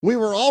We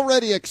were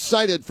already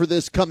excited for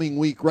this coming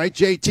week, right,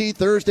 JT?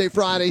 Thursday,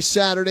 Friday,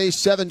 Saturday,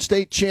 7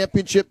 state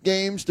championship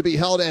games to be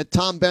held at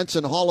Tom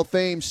Benson Hall of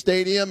Fame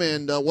Stadium,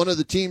 and one of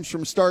the teams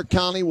from Stark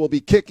County will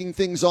be kicking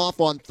things off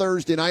on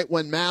Thursday night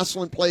when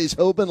Massillon plays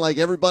Hoban, like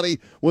everybody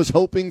was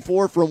hoping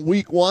for from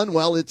week one.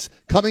 Well, it's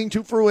coming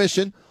to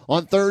fruition.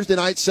 On Thursday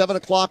night, 7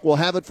 o'clock, we'll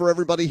have it for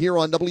everybody here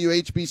on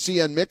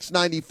WHBC and Mix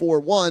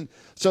 94.1.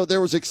 So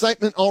there was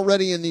excitement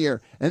already in the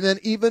air. And then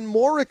even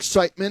more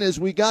excitement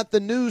as we got the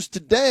news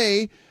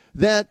today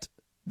that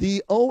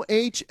the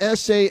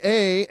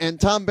OHSAA and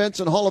Tom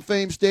Benson Hall of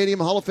Fame Stadium,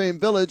 Hall of Fame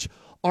Village,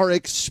 are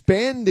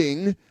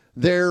expanding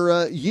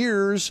their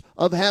years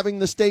of having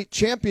the state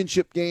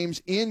championship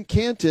games in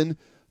Canton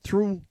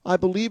through, I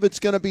believe it's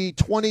going to be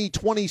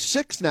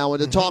 2026 now.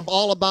 And to talk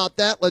all about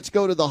that, let's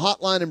go to the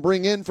hotline and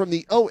bring in from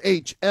the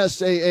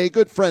OHSAA,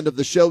 good friend of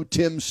the show,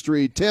 Tim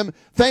Stried. Tim,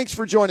 thanks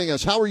for joining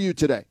us. How are you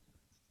today?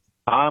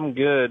 I'm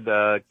good,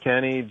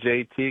 Kenny,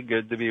 JT,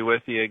 good to be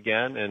with you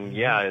again. And,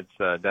 yeah,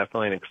 it's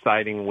definitely an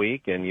exciting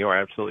week, and you are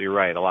absolutely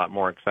right. A lot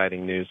more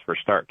exciting news for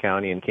Stark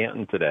County and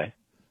Canton today.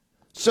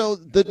 So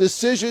the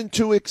decision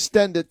to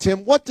extend it,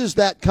 Tim, what does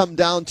that come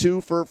down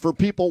to for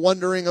people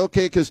wondering,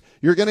 okay, because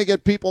you're going to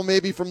get people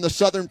maybe from the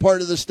southern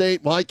part of the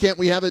state, why can't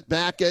we have it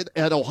back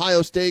at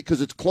Ohio State because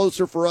it's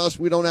closer for us,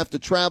 we don't have to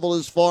travel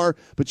as far,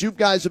 but you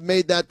guys have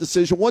made that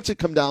decision. What's it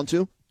come down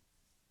to?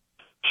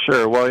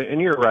 Sure. Well,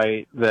 and you're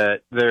right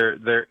that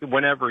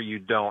whenever you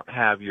don't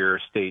have your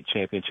state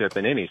championship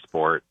in any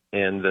sport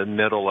in the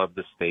middle of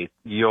the state,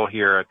 you'll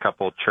hear a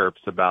couple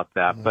chirps about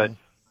that. Mm-hmm. But,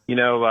 you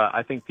know,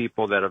 I think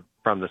people that have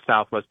from the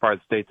southwest part of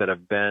the state that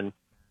have been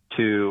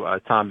to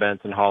Tom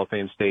Benson Hall of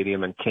Fame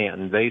Stadium in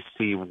Canton, they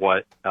see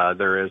what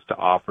there is to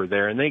offer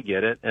there, and they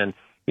get it. And,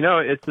 you know,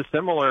 it's a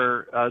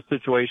similar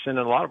situation in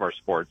a lot of our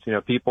sports. You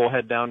know, people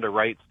head down to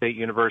Wright State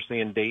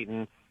University in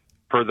Dayton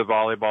for the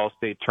volleyball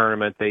state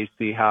tournament. They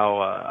see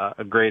how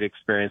a great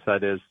experience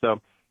that is.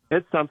 So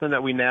it's something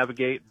that we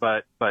navigate,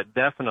 but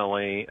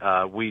definitely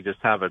we just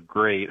have a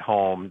great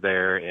home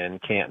there in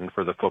Canton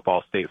for the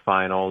football state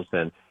finals,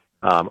 and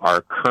our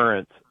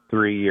current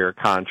 3-year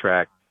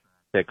contract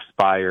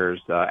expires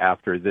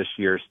after this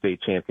year's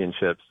state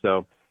championship.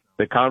 So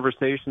the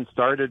conversation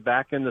started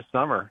back in the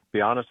summer, to be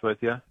honest with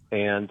you.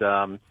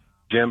 And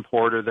Jim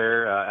Porter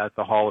there at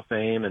the Hall of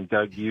Fame and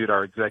Doug Ute,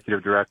 our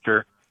executive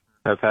director,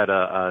 have had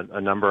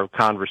a number of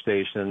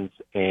conversations,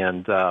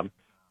 and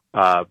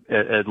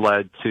it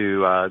led to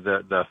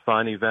the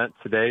fun event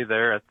today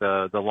there at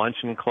the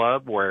Luncheon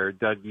Club, where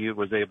Doug Ute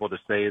was able to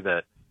say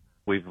that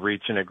we've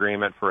reached an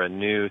agreement for a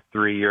new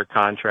 3-year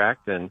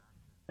contract, and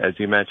as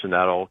you mentioned,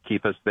 that'll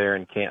keep us there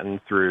in Canton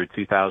through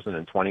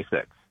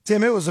 2026.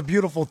 Tim, it was a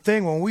beautiful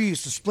thing when we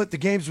used to split the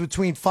games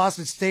between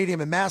Fawcett Stadium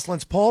and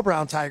Massillon's Paul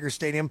Brown Tiger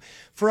Stadium.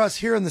 For us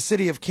here in the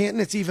city of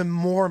Canton, it's even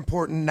more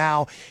important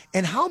now.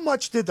 And how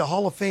much did the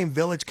Hall of Fame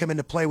Village come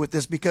into play with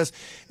this? Because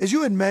as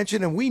you had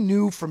mentioned, and we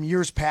knew from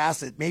years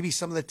past that maybe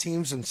some of the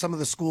teams and some of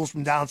the schools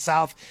from down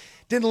south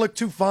didn't look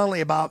too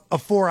fondly about a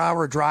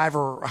 4-hour drive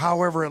or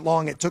however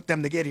long it took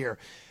them to get here.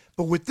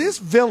 But with this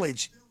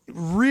village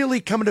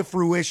really coming to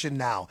fruition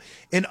now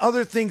and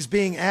other things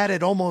being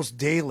added almost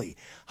daily,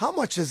 how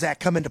much does that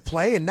come into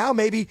play? And now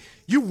maybe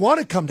you want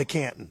to come to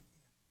Canton.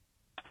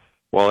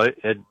 Well,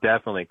 it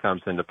definitely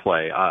comes into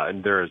play,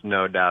 and there is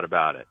no doubt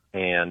about it.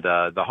 And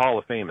the Hall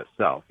of Fame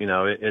itself, you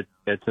know,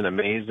 it's an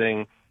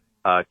amazing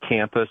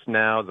campus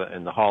now,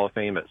 and the Hall of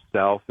Fame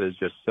itself is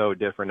just so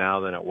different now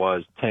than it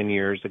was 10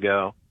 years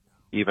ago,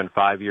 even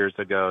 5 years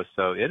ago.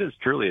 So it is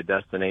truly a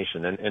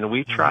destination, and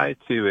we try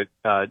to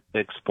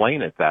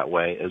explain it that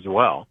way as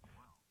well.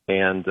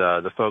 And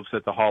the folks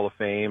at the Hall of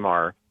Fame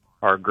are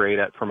great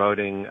at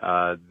promoting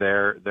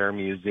their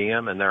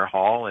museum and their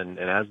hall, and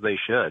as they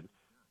should.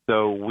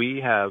 So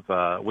we have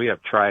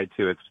tried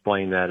to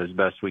explain that as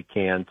best we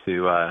can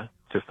to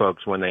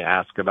folks when they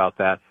ask about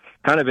that.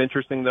 Kind of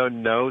interesting, though,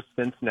 no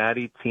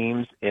Cincinnati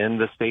teams in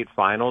the state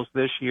finals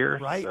this year.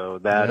 Right. So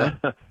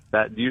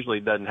that usually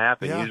doesn't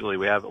happen. Yeah. Usually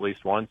we have at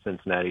least one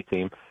Cincinnati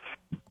team.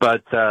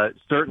 But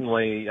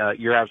certainly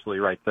you're absolutely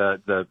right.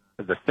 The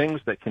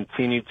things that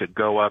continue to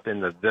go up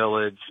in the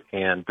village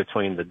and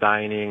between the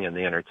dining and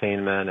the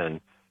entertainment and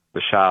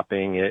the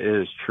shopping, it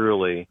is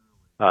truly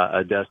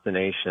a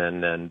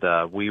destination.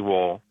 And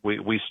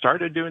we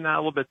started doing that a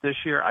little bit this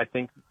year. I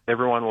think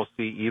everyone will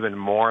see even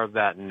more of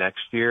that next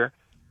year,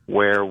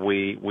 where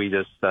we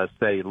just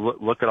say,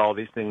 look at all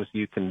these things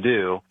you can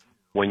do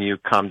when you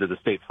come to the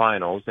state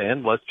finals,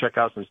 and let's check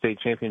out some state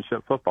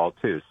championship football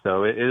too.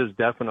 So it is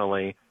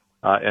definitely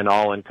an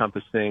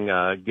all-encompassing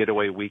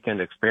getaway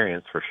weekend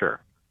experience for sure.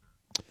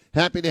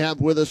 Happy to have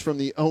with us from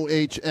the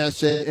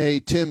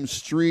OHSAA, Tim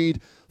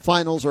Stried.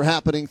 Finals are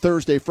happening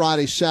Thursday,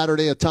 Friday,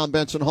 Saturday at Tom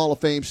Benson Hall of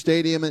Fame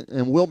Stadium,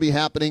 and will be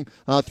happening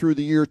through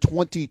the year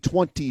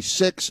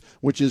 2026,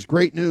 which is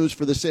great news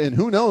for this. And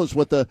who knows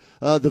what the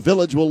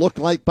village will look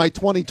like by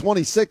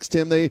 2026,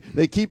 Tim.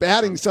 They keep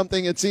adding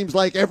something, it seems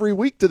like, every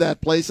week to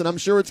that place, and I'm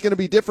sure it's going to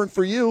be different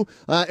for you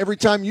every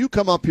time you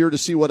come up here to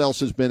see what else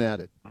has been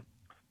added.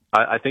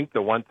 I think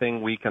the one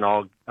thing we can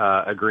all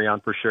agree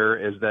on for sure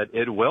is that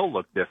it will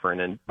look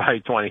different by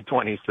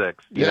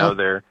 2026. You Yeah.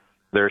 know,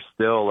 there's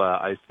still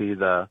I see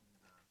the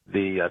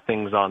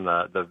things on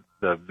the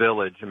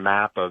village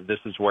map of this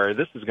is where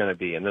this is going to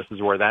be and this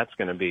is where that's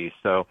going to be.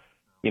 So,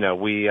 you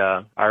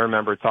know, I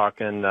remember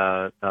talking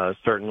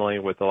certainly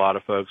with a lot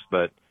of folks,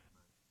 but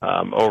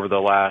over the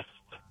last,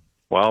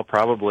 well,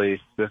 probably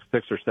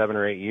six or 7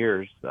 or 8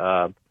 years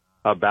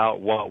about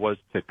what was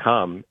to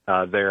come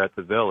there at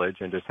the village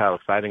and just how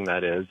exciting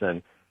that is.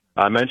 And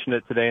I mentioned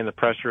it today in the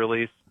press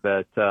release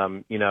that,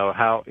 you know,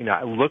 how, you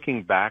know,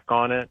 looking back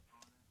on it,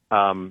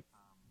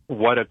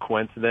 what a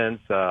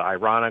coincidence,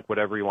 ironic,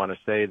 whatever you want to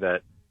say,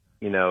 that,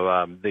 you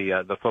know,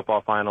 the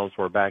football finals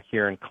were back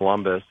here in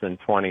Columbus in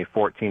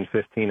 2014,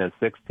 15, and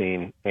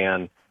 16.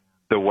 And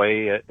the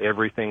way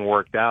everything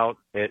worked out,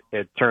 it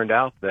turned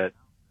out that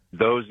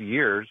those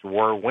years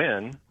were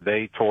when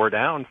they tore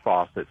down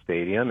Fawcett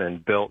Stadium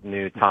and built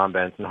new Tom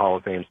Benson Hall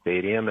of Fame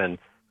Stadium and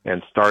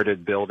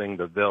started building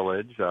the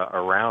village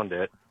around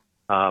it.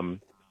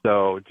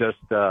 So just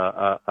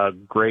a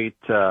great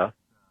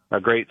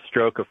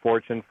stroke of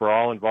fortune for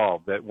all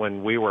involved, that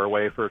when we were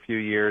away for a few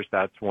years,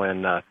 that's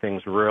when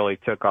things really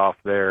took off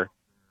there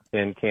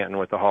in Canton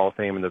with the Hall of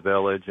Fame in the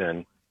village.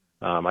 And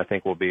I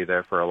think we'll be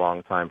there for a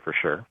long time for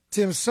sure.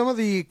 Tim, some of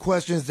the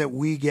questions that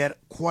we get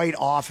quite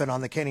often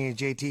on the Kenny and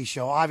JT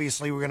show,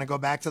 obviously we're going to go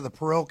back to the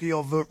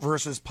parochial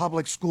versus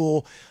public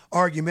school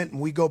argument, and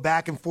we go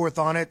back and forth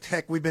on it.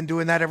 Heck, we've been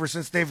doing that ever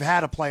since they've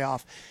had a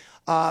playoff.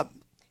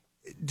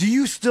 Do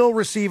you still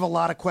receive a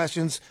lot of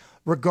questions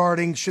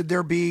regarding should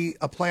there be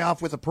a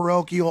playoff with a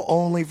parochial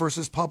only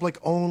versus public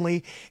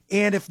only?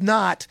 And if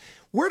not,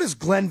 where does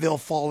Glenville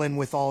fall in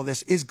with all of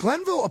this? Is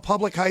Glenville a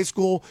public high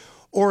school,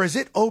 or is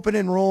it open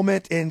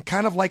enrollment and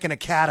kind of like an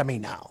academy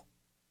now?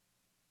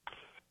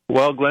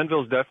 Well,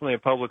 Glenville's definitely a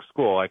public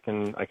school. I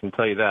can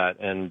tell you that,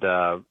 and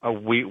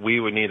we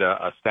would need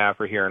a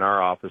staffer here in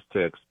our office to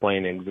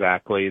explain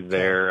exactly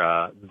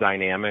their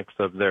dynamics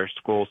of their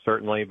school,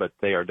 certainly, but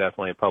they are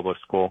definitely a public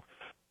school.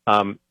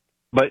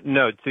 But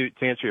no, to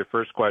answer your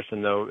first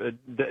question, though,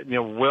 you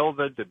know, will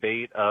the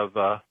debate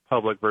of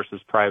public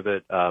versus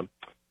private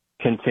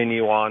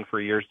continue on for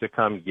years to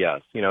come?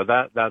 Yes. You know,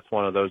 that's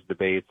one of those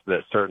debates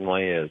that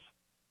certainly is,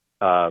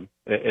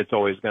 it's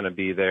always going to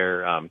be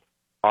there.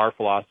 Our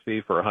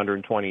philosophy for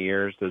 120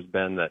 years has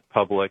been that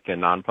public and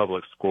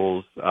non-public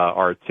schools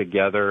are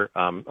together.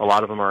 A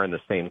lot of them are in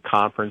the same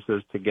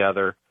conferences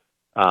together.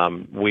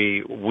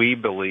 We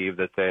believe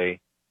that they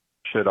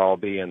should all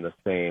be in the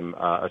same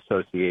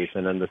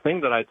association. And the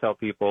thing that I tell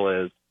people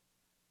is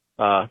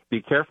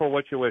be careful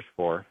what you wish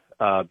for,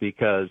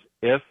 because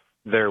if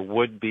there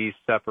would be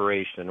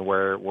separation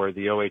where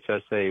the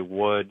OHSAA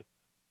would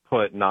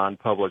put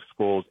non-public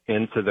schools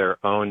into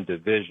their own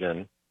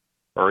division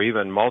or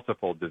even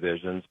multiple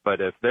divisions,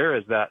 but if there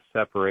is that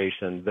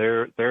separation,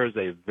 there is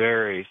a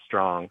very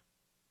strong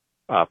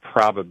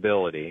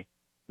probability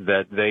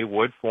that they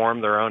would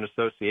form their own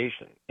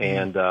association.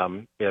 And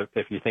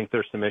if you think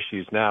there's some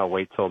issues now,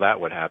 wait till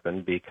that would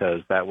happen,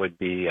 because that would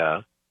be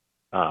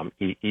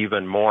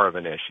even more of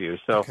an issue.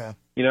 So,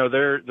 you know,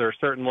 there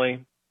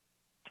certainly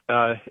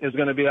is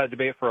going to be that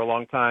debate for a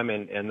long time,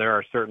 and there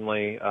are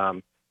certainly,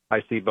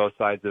 I see both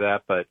sides of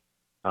that, but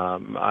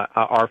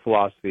our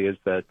philosophy is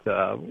that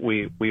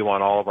we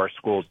want all of our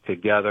schools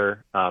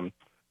together.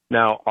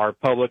 Now, are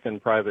public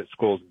and private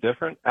schools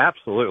different?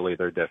 Absolutely,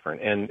 they're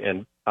different.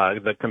 And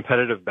the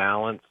competitive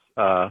balance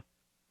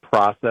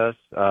process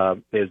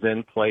is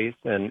in place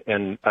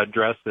and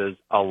addresses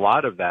a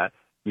lot of that.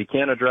 You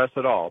can't address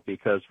it all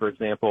because, for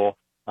example,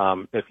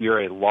 if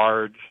you're a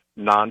large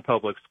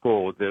non-public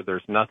school,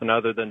 there's nothing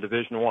other than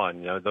Division I.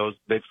 You know, those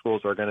big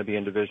schools are going to be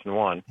in Division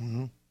I.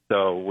 Mm-hmm.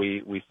 So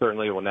we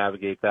certainly will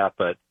navigate that.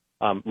 But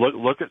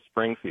look at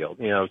Springfield.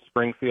 You know,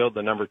 Springfield,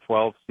 the number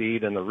 12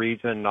 seed in the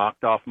region,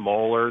 knocked off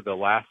Moeller the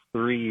last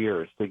 3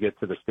 years to get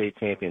to the state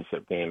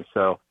championship game.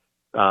 So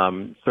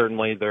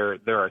certainly there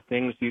are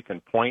things you can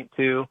point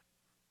to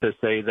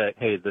say that,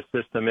 hey, the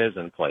system is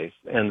in place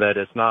and that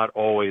it's not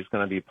always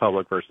going to be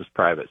public versus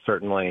private.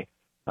 Certainly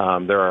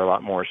there are a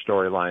lot more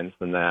storylines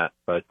than that.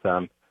 But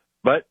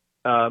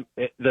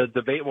the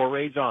debate will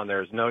rage on.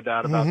 There's no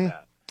doubt about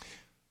that.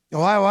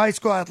 Ohio High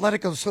School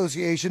Athletic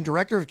Association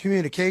Director of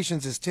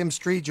Communications is Tim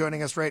Stried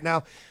joining us right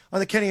now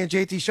on the Kenny and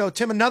JT Show.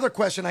 Tim, another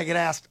question I get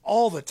asked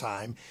all the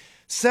time.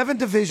 7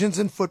 divisions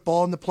in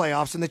football in the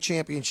playoffs and the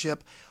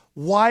championship.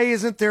 Why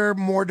isn't there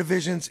more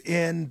divisions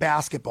in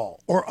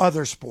basketball or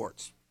other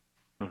sports?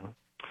 Mm-hmm.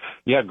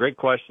 Yeah, great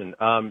question.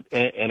 And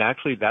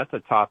actually, that's a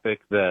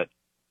topic that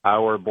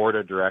our board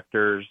of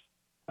directors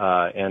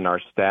and our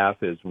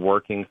staff is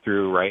working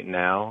through right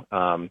now.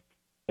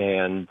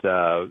 And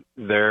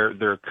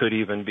there could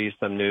even be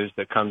some news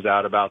that comes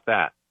out about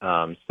that.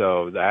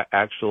 So that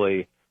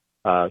actually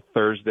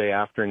Thursday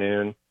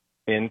afternoon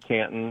in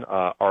Canton,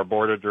 our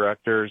board of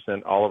directors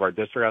and all of our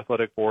district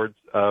athletic boards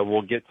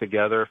will get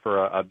together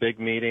for a big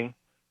meeting,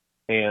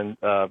 and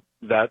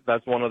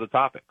that's one of the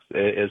topics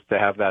is to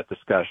have that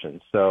discussion.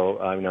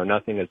 So you know,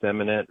 nothing is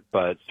imminent,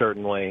 but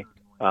certainly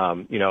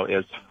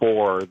is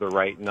 4 the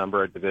right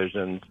number of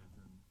divisions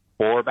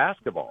for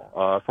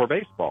basketball, for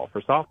baseball,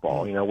 for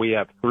softball. We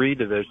have 3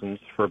 divisions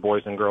for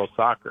boys and girls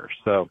soccer.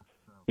 So,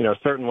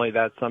 certainly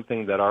that's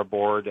something that our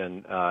board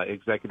and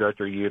Executive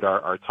Director Ute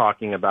are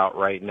talking about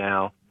right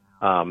now.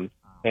 And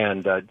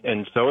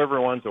so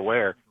everyone's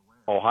aware,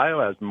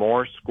 Ohio has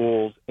more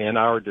schools in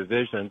our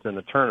divisions in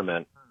the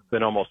tournament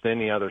than almost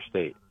any other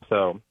state.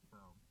 So,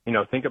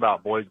 think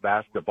about boys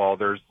basketball.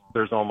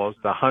 There's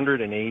almost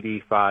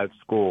 185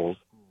 schools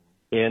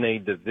in a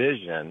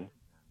division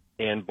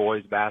in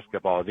boys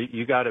basketball.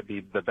 You got to be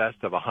the best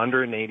of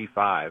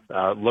 185.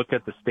 Look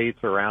at the states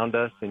around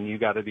us, and you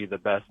got to be the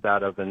best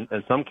out of, in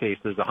some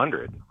cases,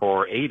 100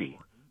 or 80.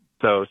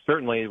 So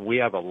certainly we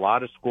have a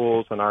lot of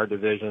schools in our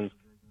divisions.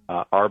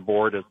 Our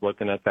board is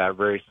looking at that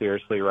very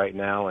seriously right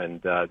now,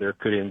 and there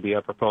could even be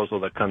a proposal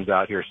that comes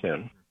out here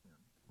soon.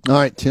 All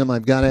right, Tim,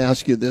 I've got to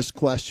ask you this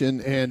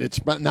question, and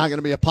it's not going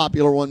to be a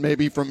popular one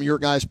maybe from your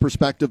guys'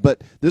 perspective,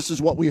 but this is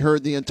what we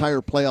heard the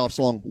entire playoffs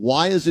long.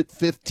 Why is it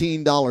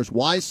 $15?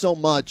 Why so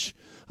much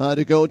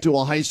to go to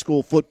a high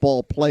school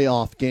football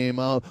playoff game?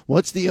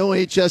 What's the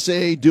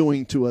OHSAA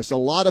doing to us? A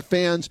lot of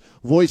fans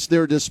voiced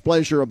their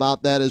displeasure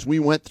about that as we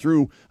went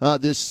through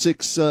this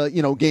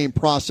 6-game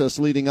process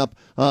leading up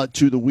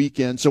to the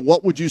weekend. So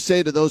what would you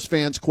say to those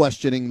fans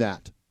questioning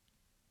that?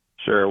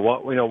 Sure.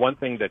 Well, one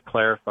thing to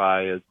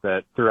clarify is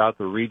that throughout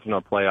the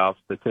regional playoffs,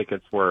 the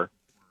tickets were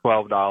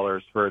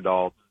 $12 for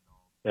adults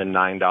and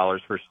 $9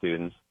 for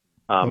students.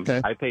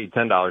 Okay. I paid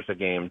 $10 a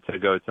game to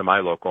go to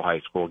my local high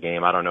school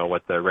game. I don't know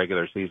what the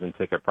regular season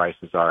ticket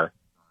prices are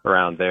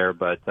around there,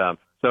 but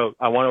so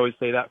I want to always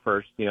say that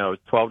first.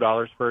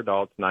 $12 for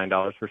adults,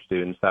 $9 for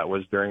students. That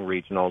was during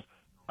regionals.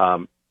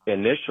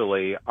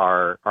 Initially,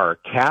 our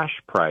cash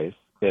price,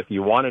 if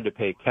you wanted to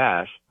pay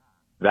cash,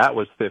 that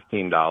was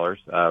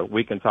 $15.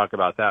 We can talk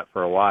about that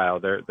for a while.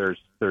 There's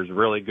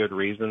really good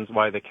reasons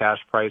why the cash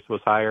price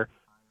was higher.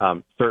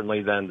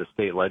 Certainly then the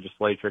state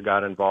legislature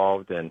got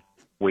involved, and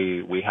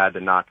we had to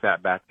knock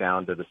that back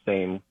down to the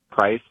same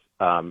price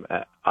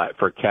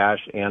for cash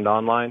and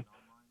online.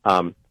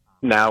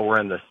 Now we're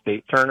in the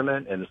state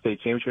tournament and the state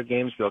championship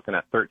games. You're looking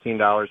at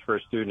 $13 for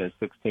a student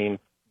and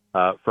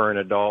 $16 for an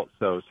adult.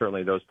 So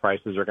certainly those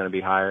prices are going to be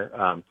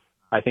higher.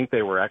 I think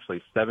they were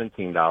actually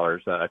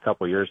 $17 a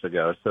couple years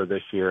ago. So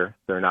this year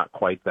they're not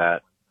quite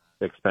that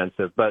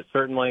expensive, but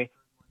certainly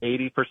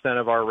 80%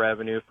 of our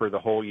revenue for the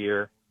whole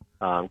year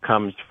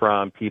comes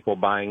from people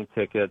buying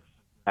tickets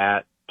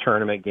at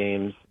tournament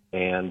games.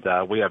 And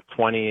we have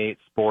 28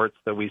 sports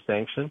that we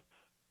sanction.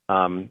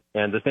 And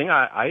the thing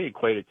I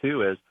equate it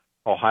to is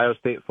Ohio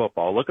State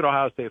football. Look at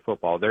Ohio State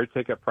football. Their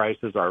ticket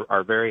prices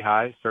are very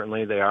high.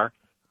 Certainly they are,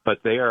 but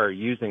they are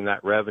using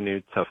that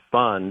revenue to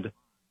fund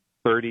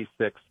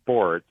 36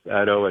 sports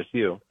at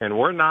OSU. And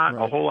we're not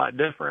a whole lot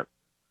different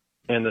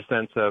in the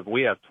sense of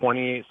we have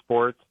 28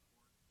 sports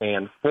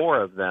and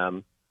 4 of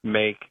them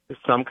make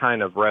some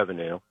kind of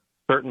revenue.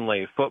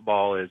 Certainly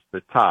football is the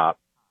top.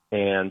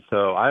 And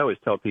so I always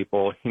tell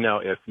people,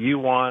 if you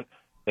want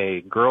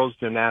a girls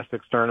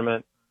gymnastics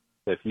tournament,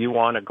 if you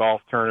want a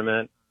golf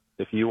tournament,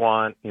 if you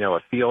want, a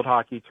field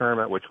hockey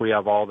tournament, which we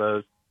have all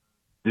those,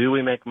 do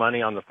we make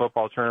money on the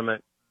football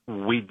tournament?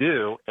 We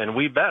do, and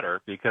we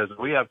better, because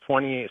we have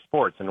 28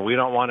 sports, and we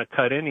don't want to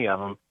cut any of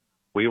them.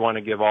 We want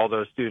to give all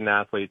those student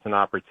athletes an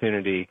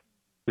opportunity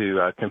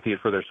to compete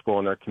for their school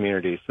and their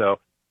community. So,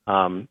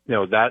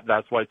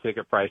 that's why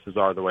ticket prices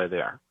are the way they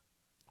are.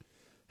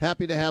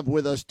 Happy to have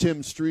with us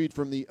Tim Stried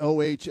from the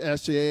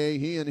OHSAA.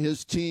 He and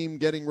his team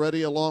getting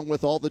ready, along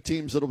with all the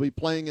teams that will be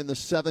playing in the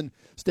 7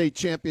 state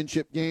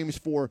championship games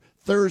for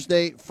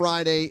Thursday,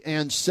 Friday,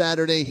 and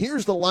Saturday.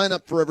 Here's the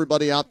lineup for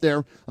everybody out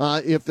there.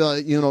 If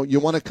you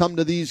want to come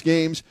to these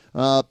games,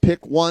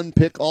 pick one,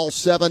 pick all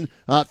 7.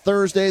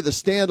 Thursday, the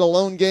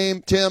standalone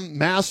game, Tim,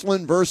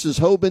 Massillon versus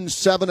Hoban,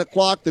 7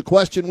 o'clock. The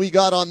question we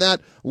got on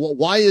that,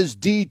 why is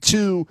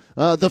D2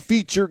 the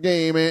feature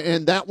game?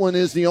 And that one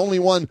is the only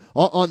one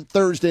on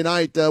Thursday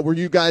night. Were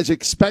you guys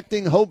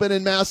expecting Hoban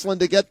and Massillon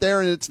to get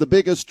there and it's the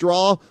biggest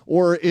draw,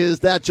 or is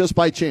that just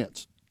by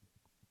chance?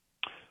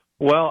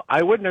 Well,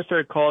 I wouldn't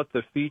necessarily call it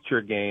the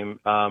feature game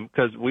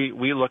because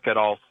we look at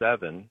all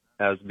 7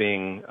 as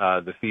being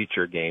the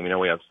feature game.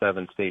 We have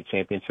 7 state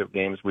championship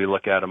games. We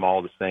look at them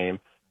all the same.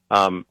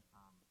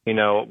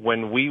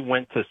 When we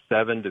went to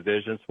 7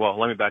 divisions, well,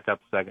 let me back up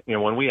a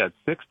second. When we had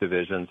 6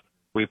 divisions,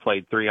 we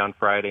played 3 on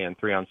Friday and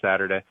 3 on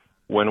Saturday.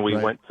 When we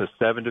went to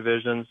 7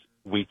 divisions,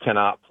 we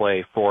cannot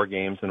play 4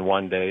 games in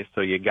one day.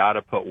 So you got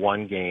to put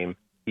one game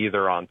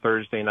either on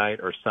Thursday night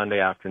or Sunday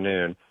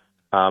afternoon.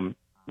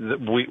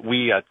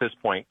 We at this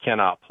point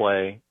cannot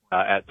play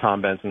at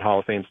Tom Benson Hall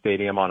of Fame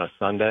Stadium on a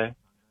Sunday,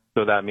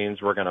 so that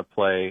means we're going to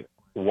play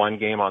one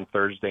game on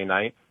Thursday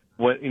night.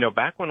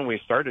 Back when we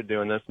started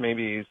doing this,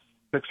 maybe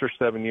 6 or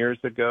 7 years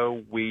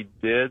ago, we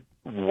did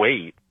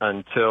wait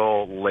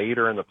until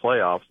later in the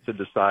playoffs to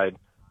decide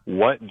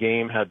what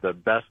game had the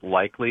best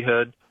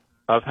likelihood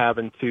of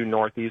having 2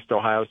 Northeast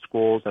Ohio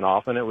schools, and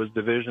often it was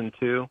Division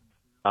II.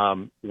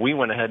 We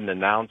went ahead and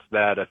announced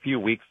that a few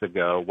weeks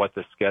ago what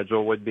the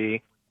schedule would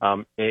be.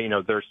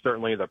 There's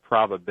certainly the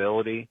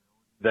probability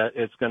that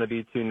it's going to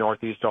be two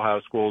Northeast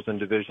Ohio schools in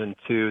Division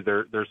II.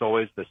 There's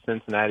always the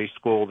Cincinnati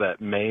school that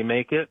may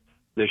make it.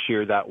 This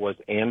year that was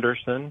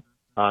Anderson.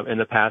 In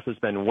the past it's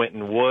been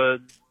Winton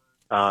Woods.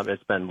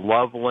 It's been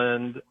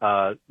Loveland.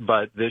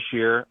 But this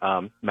year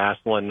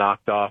Massillon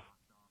knocked off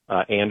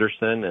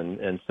Anderson,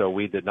 and so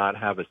we did not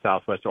have a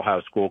Southwest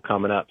Ohio school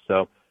coming up.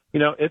 So,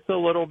 it's a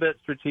little bit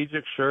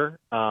strategic, sure.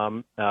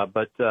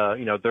 But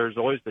there's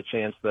always the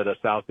chance that a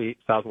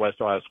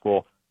Southwest Ohio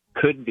school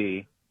could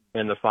be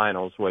in the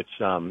finals, which,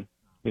 I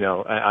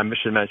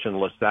should mention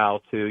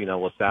LaSalle too.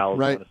 LaSalle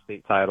Right. won a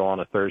state title on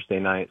a Thursday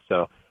night.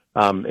 So,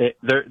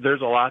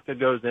 there's a lot that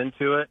goes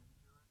into it.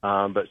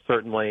 But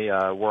certainly,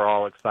 we're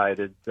all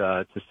excited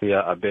to see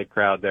a big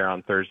crowd there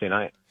on Thursday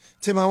night.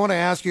 Tim, I want to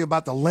ask you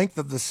about the length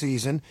of the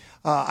season.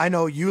 I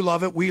know you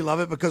love it. We love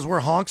it because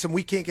we're honks and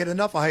we can't get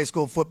enough of high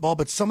school football.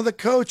 But some of the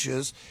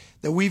coaches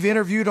that we've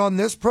interviewed on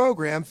this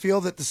program feel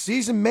that the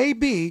season may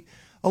be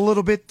a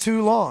little bit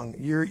too long.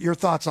 Your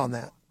thoughts on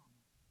that?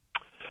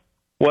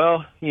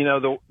 Well,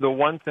 the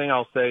one thing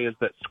I'll say is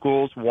that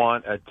schools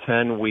want a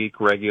 10-week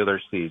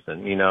regular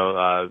season.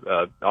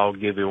 I'll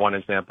give you one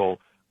example.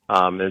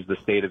 Is the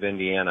state of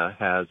Indiana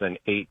has an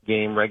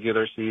 8-game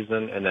regular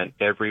season, and then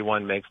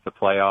everyone makes the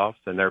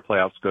playoffs, and their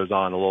playoffs goes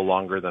on a little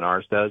longer than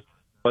ours does,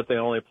 but they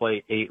only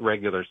play 8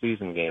 regular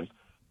season games.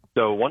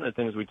 So one of the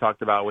things we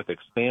talked about with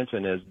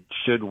expansion is,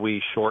 should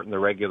we shorten the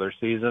regular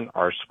season?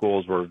 Our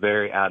schools were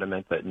very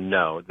adamant that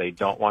no, they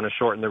don't want to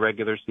shorten the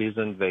regular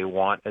season. They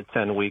want a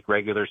 10-week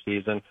regular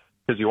season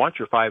because you want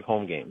your 5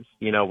 home games.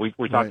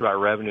 We talked about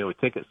revenue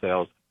with ticket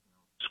sales.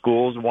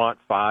 Schools want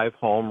 5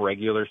 home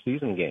regular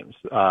season games.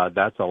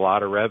 That's a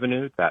lot of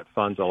revenue. That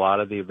funds a lot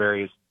of the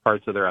various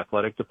parts of their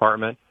athletic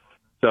department.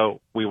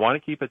 So we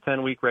want to keep a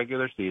 10-week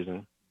regular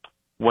season.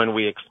 When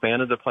we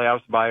expanded the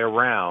playoffs by a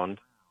round,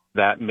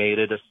 that made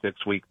it a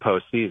 6-week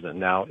postseason.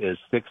 Now, is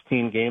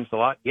 16 games a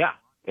lot? Yeah,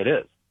 it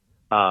is.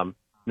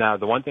 Now,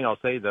 the one thing I'll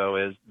say, though,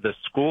 is the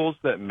schools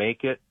that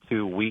make it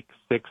to week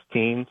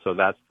 16, so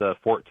that's the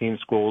 14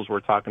 schools we're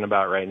talking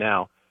about right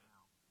now,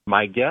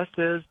 my guess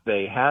is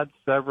they had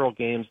several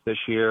games this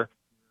year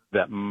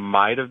that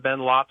might have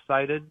been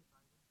lopsided.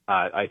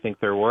 I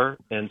think there were.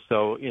 And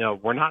so,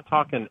 we're not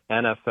talking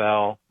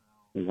NFL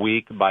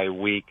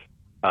week-by-week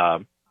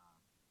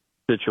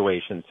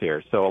situations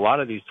here. So a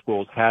lot of these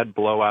schools had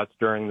blowouts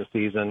during the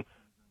season.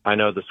 I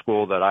know the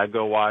school that I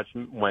go watch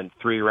went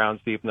 3 rounds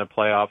deep in the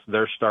playoffs.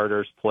 Their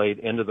starters played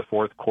into the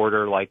fourth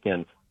quarter like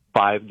in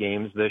 5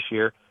 games this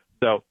year.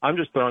 So I'm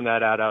just throwing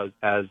that out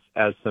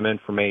as some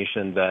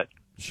information that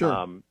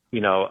Sure.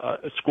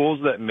 Schools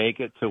that make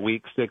it to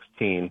week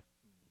 16,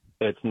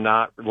 it's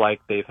not like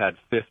they've had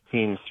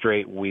 15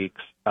 straight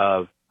weeks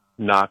of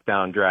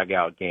knockdown,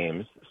 drag-out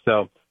games.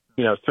 So,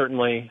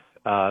 certainly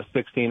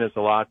 16 is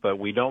a lot, but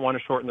we don't want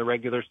to shorten the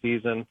regular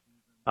season.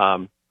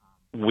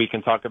 We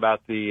can talk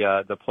about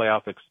the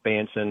playoff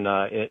expansion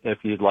if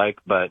you'd like,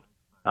 but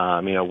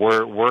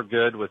we're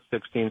good with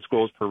 16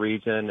 schools per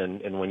region,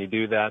 and when you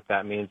do that,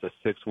 that means a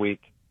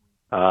 6-week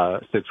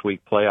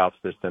playoff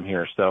system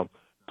here. So.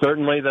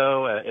 Certainly,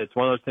 though, it's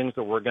one of those things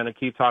that we're going to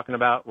keep talking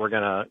about. We're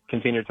going to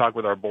continue to talk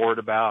with our board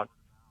about.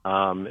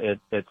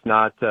 It's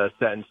not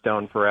set in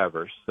stone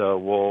forever, so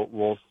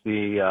we'll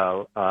see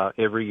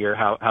every year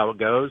how it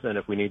goes and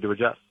if we need to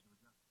adjust.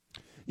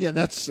 Yeah,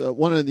 that's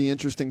one of the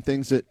interesting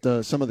things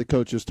that some of the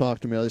coaches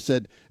talked to me. They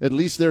said, at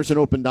least there's an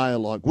open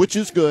dialogue, which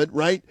is good,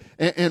 right?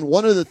 And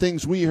one of the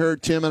things we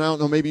heard, Tim, and I don't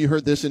know, maybe you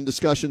heard this in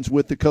discussions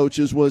with the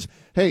coaches, was,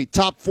 hey,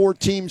 top 4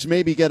 teams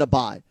maybe get a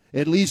bye.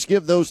 At least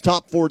give those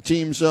top 4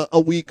 teams a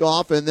week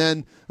off, and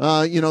then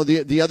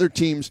the other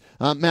teams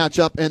match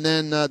up, and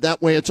then that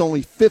way it's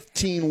only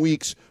 15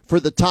 weeks for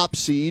the top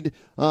seed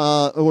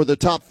or the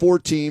top 4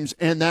 teams,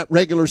 and that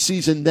regular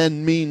season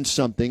then means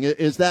something.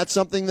 Is that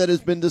something that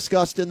has been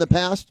discussed in the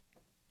past?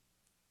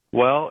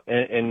 Well,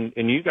 and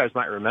you guys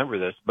might remember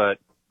this, but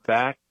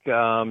back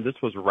this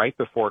was right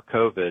before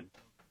COVID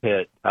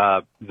hit.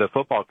 The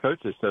Football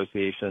Coaches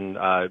Association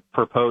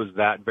proposed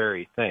that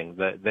very thing.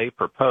 That they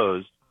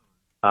proposed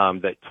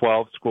that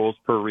 12 schools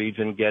per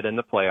region get in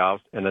the playoffs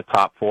and the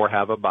top 4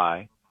 have a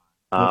bye.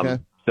 Okay.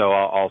 So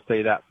I'll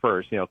say that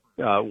first.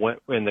 When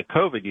in the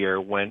COVID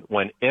year, when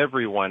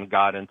everyone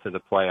got into the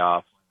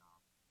playoffs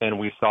and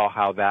we saw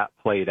how that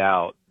played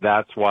out,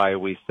 that's why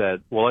we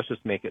said, well, let's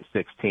just make it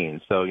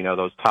 16. So,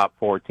 those top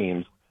 4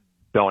 teams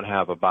don't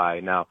have a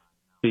bye. Now,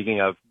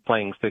 speaking of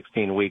playing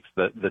 16 weeks,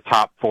 the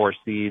top 4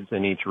 seeds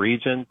in each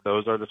region,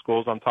 those are the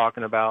schools I'm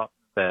talking about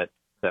that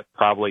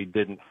probably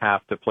didn't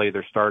have to play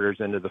their starters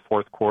into the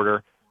fourth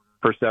quarter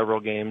for several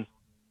games.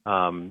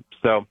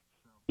 So,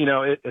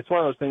 it's one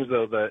of those things,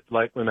 though, that,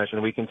 like we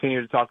mentioned, we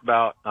continue to talk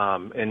about,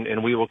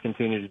 and we will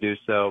continue to do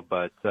so.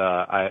 But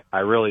I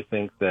really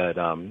think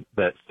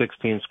that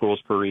 16 schools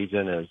per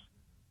region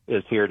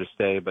is here to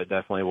stay, but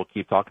definitely we'll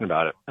keep talking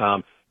about it.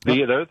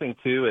 The other thing,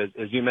 too, is,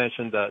 as you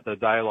mentioned, the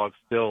dialogue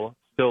still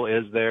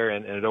is there,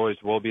 and it always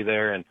will be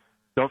there. And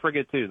don't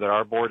forget, too, that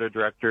our board of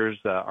directors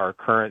are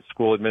current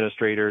school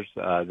administrators.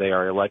 They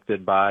are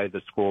elected by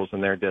the schools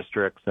in their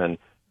districts, and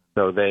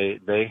so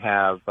they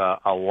have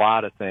a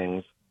lot of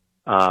things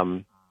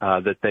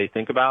that they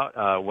think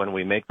about when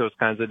we make those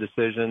kinds of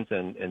decisions,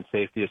 and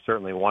safety is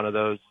certainly one of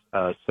those.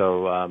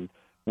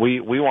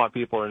 We want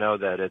people to know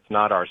that it's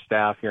not our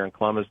staff here in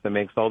Columbus that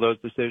makes all those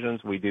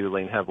decisions. We do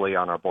lean heavily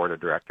on our board of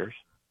directors.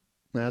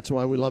 That's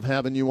why we love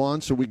having you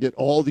on, so we get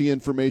all the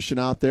information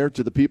out there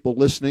to the people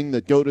listening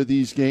that go to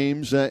these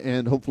games,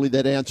 and hopefully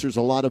that answers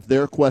a lot of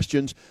their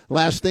questions.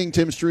 Last thing,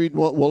 Tim Stried,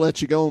 we'll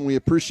let you go, and we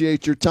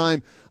appreciate your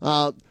time.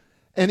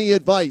 Any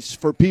advice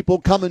for people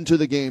coming to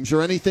the games,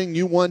 or anything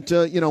you want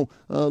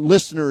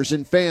listeners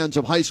and fans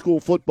of high school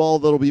football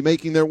that will be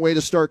making their way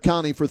to Stark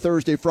County for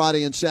Thursday,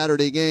 Friday, and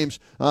Saturday games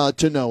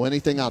to know?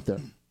 Anything out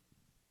there?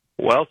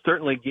 Well,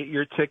 certainly get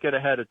your ticket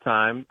ahead of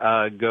time.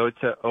 Go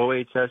to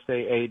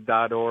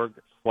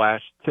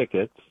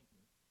OHSAA.org/tickets,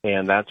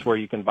 and that's where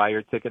you can buy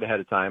your ticket ahead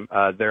of time.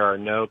 There are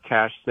no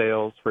cash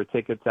sales for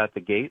tickets at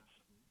the gates,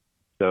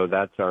 so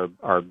that's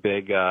our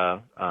big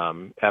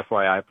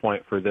FYI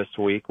point for this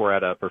week. We're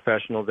at a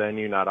professional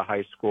venue, not a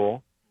high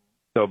school,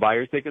 so buy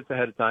your tickets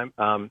ahead of time.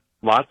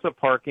 Lots of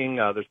parking.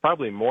 There's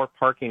probably more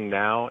parking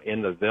now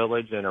in the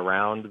village and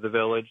around the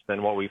village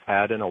than what we've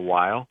had in a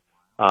while.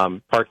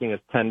 Parking is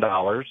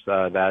 $10.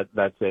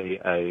 That's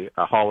a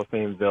Hall of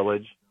Fame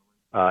Village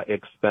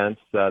expense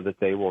that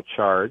they will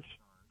charge.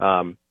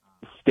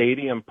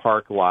 Stadium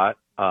park lot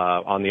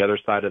on the other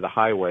side of the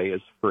highway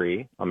is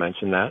free. I'll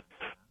mention that.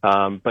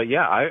 But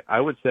yeah, I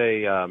would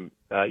say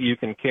you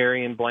can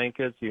carry in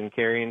blankets, you can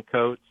carry in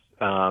coats.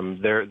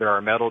 There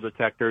are metal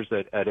detectors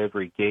at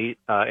every gate,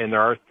 and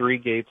there are 3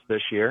 gates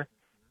this year.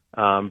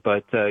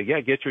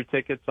 Get your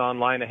tickets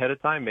online ahead of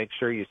time. Make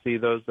sure you see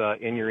those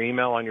in your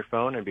email on your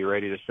phone, and be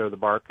ready to show the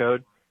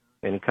barcode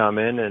and come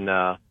in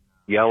and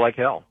yell like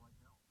hell.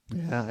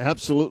 Yeah,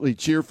 absolutely.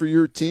 Cheer for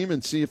your team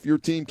and see if your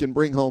team can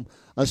bring home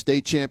a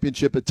state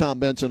championship at Tom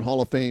Benson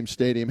Hall of Fame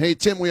Stadium. Hey,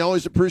 Tim, we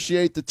always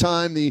appreciate the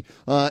time, the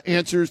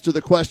answers to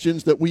the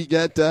questions that we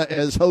get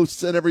as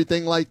hosts and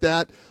everything like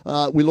that.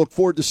 We look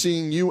forward to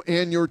seeing you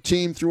and your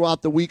team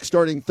throughout the week,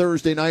 starting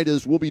Thursday night,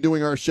 as we'll be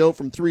doing our show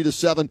from 3 to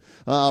 7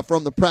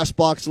 from the press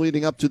box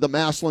leading up to the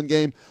Massillon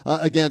game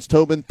against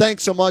Tobin.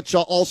 Thanks so much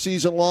all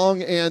season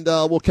long, and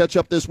we'll catch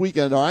up this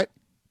weekend, all right?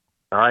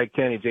 All right,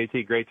 Kenny,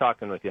 JT, great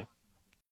talking with you.